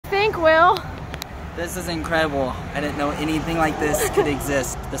think, Will? This is incredible. I didn't know anything like this could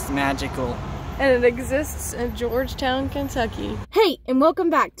exist. This is magical. And it exists in Georgetown, Kentucky. Hey, and welcome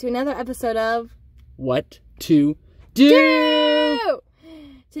back to another episode of What to Do?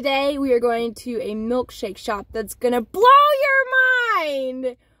 Today we are going to a milkshake shop that's gonna blow your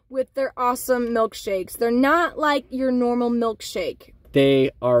mind with their awesome milkshakes. They're not like your normal milkshake.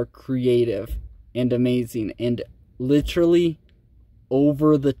 They are creative and amazing and literally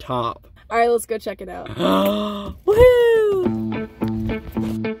over the top. All right, let's go check it out. Woohoo!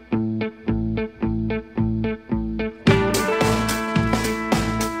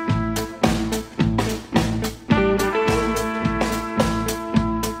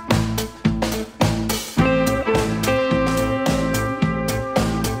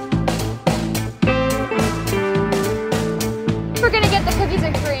 We're gonna get the cookies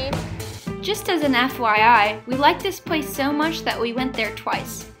and cream. Just as an FYI, we like this place so much that we went there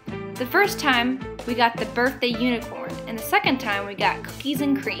twice. The first time, we got the birthday unicorn, and the second time we got cookies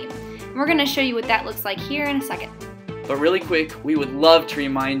and cream. And we're gonna show you what that looks like here in a second. But really quick, we would love to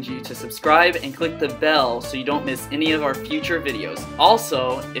remind you to subscribe and click the bell so you don't miss any of our future videos.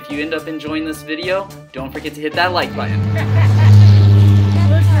 Also, if you end up enjoying this video, don't forget to hit that like button.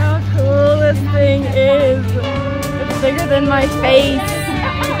 Look how cool this thing is. It's bigger than my face.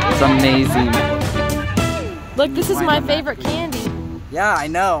 It's amazing. Look, this is my favorite candy. Yeah, I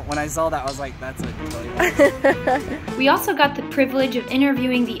know. When I saw that, I was like, that's it. We also got the privilege of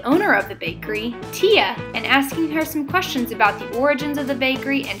interviewing the owner of the bakery, Tia, and asking her some questions about the origins of the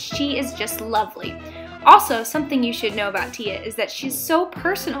bakery, and she is just lovely. Also, something you should know about Tia is that she's so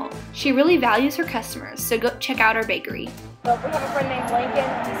personal. She really values her customers, so go check out her bakery. But we have a friend named Lincoln.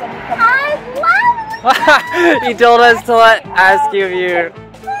 He said he'd come. I love it! He told us to ask you if you...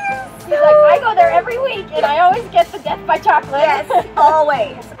 He's like, I go there every week, and I always get the Death by Chocolate. Yes,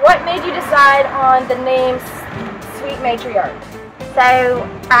 always. What made you decide on the name Sweet Matriarch? So,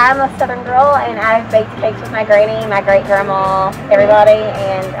 I'm a Southern girl, and I've baked cakes with my granny, my great-grandma, everybody,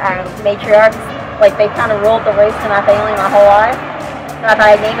 and matriarchs, like, they kind of ruled the roost in my family my whole life. So I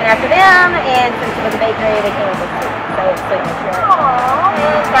thought I'd name it after them, and since it was a bakery, they came up with Sweet. So it's Sweet Matriarch. Aww.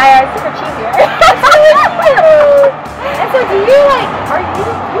 And I are super cheesy, right? And so do you, like,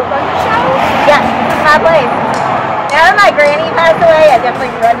 you run the show? Yeah, this is my place. Now that my granny passed away, I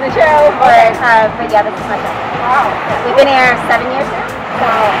definitely run the show, but yeah, this is my show. Wow. We've been here 7 years now.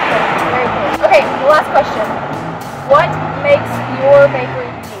 Wow. Very cool. Okay, the last question. What makes your bakery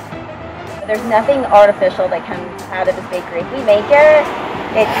unique? There's nothing artificial that comes out of this bakery. If we make it,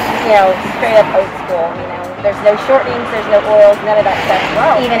 it's, you know, straight up old school, you know. There's no shortenings, there's no oils, none of that stuff,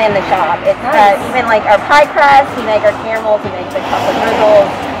 even in the shop. It's even like our pie crust, we make our caramels, we make the chocolate drizzles,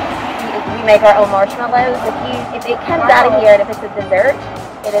 we make our own marshmallows. If it comes out of here, and if it's a dessert,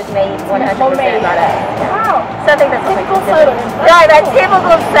 it is made 100% by us. Wow. So I think that's typical Southern. Southern. Right, that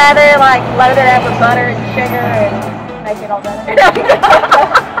typical Southern, like loaded up with butter and sugar and make it all better.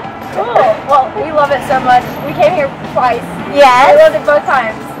 Cool. Well, we love it so much. We came here twice. Yes. We loved it both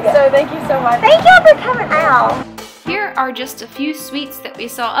times. Yes. So thank you so much. Thank y'all for coming out. Here are just a few sweets that we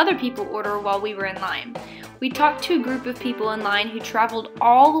saw other people order while we were in line. We talked to a group of people in line who traveled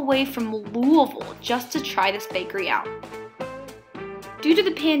all the way from Louisville just to try this bakery out. Due to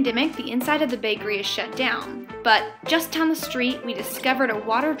the pandemic, the inside of the bakery is shut down, but just down the street we discovered a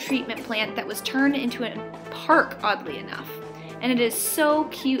water treatment plant that was turned into a park, oddly enough. And it is so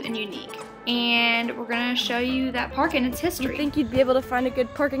cute and unique. And we're gonna show you that park and its history. I think you'd be able to find a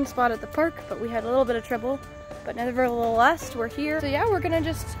good parking spot at the park, but we had a little bit of trouble. But nevertheless, we're here. So yeah, we're gonna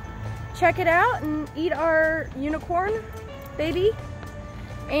just check it out and eat our unicorn baby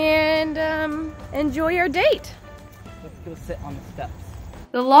and enjoy our date. Let's go sit on the steps.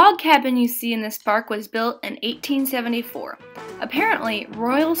 The log cabin you see in this park was built in 1874. Apparently,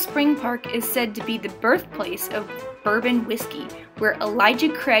 Royal Spring Park is said to be the birthplace of bourbon whiskey, where Elijah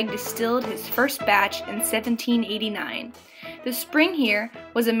Craig distilled his first batch in 1789. The spring here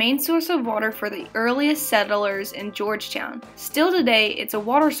was a main source of water for the earliest settlers in Georgetown. Still today, it's a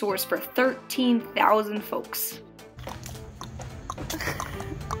water source for 13,000 folks.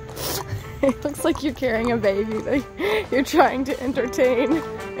 It looks like you're carrying a baby that you're trying to entertain.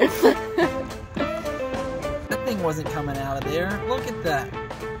 That thing wasn't coming out of there. Look at that.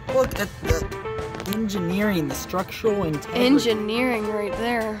 Look at the engineering, the structural integrity. Engineering right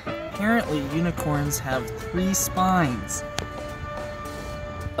there. Apparently, unicorns have 3 spines.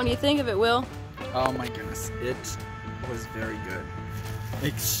 What do you think of it, Will? Oh my goodness, it was very good.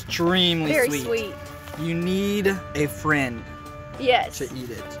 Extremely Very sweet. You need a friend Yes. to eat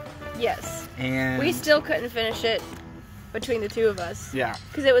it. Yes. And We still couldn't finish it. between the two of us. Yeah.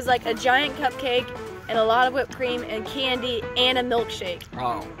 Because it was like a giant cupcake and a lot of whipped cream and candy and a milkshake.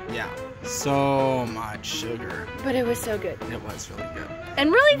 Oh, yeah. So much sugar. But it was so good. It was really good.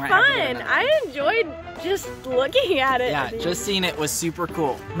 And really Might have to get fun. another I enjoyed just looking at it. Yeah, just seeing it was super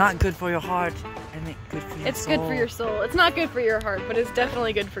cool. Not good for your heart, and good for your It's soul. good for your soul. It's not good for your heart, but it's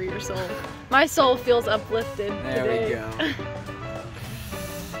definitely good for your soul. My soul feels uplifted There today. we go.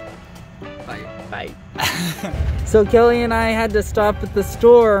 Bye. Bye. So Kelly and I had to stop at the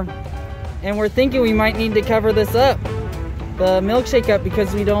store, and we're thinking we might need to cover this up, the milkshake up,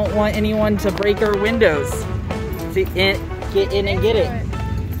 because we don't want anyone to break our windows to get in and get it.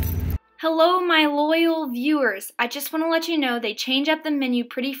 Hello, my loyal viewers. I just want to let you know they change up the menu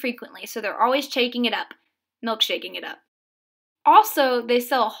pretty frequently, so they're always shaking it up. Milkshaking it up. Also, they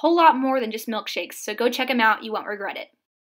sell a whole lot more than just milkshakes, so go check them out. You won't regret it.